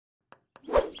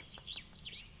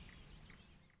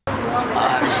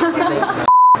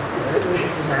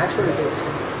actual thing.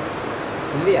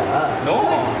 India? No.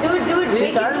 Dude,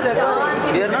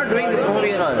 We are not doing this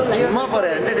movie and all. Chumma for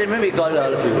entertainment, we called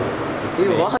all of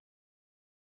you.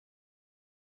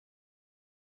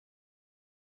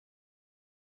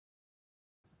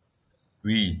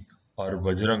 We are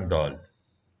Bajrang Dal.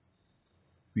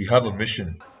 We have a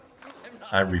mission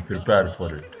and we prepare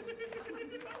for it.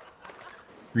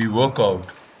 We work out.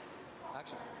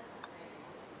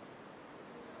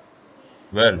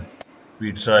 Well,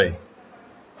 we try.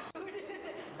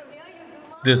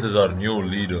 This is our new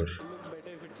leader.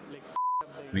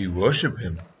 We worship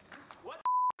him.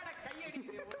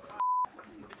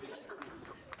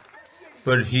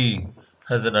 But he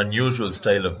has an unusual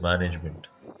style of management.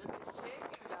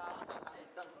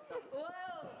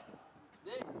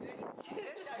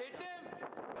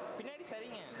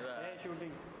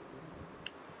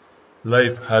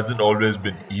 Life hasn't always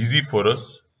been easy for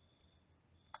us,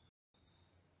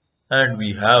 and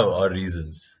we have our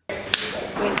reasons.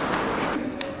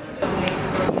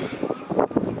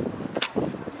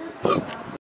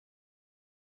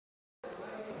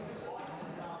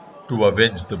 To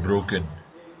avenge the broken,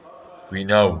 we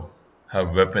now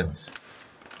have weapons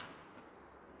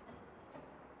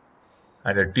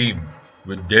and a team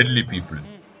with deadly people.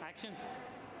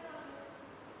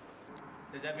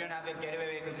 Does everyone have their getaway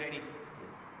vehicles ready? Yes.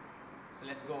 So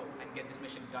let's go and get this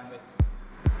mission done with.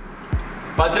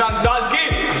 Bajrang Dal ki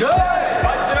Jai!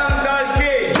 Bajrang Dal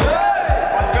ki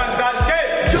Jai! Bajrang Dal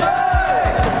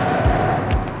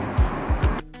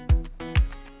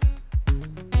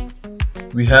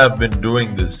ki We have been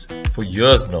doing this for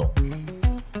years now.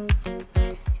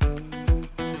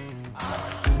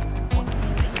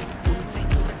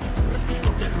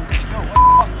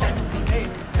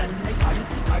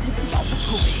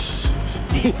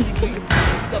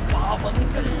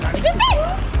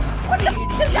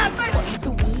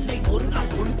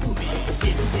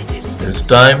 This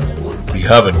time, we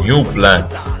have a new plan.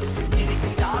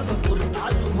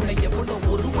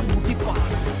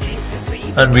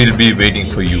 And we'll be waiting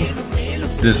for you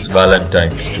this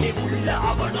Valentine's too.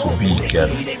 So be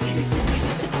careful.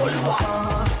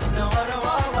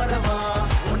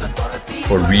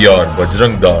 For we are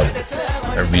Bajrang Dal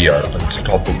and we are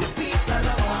unstoppable.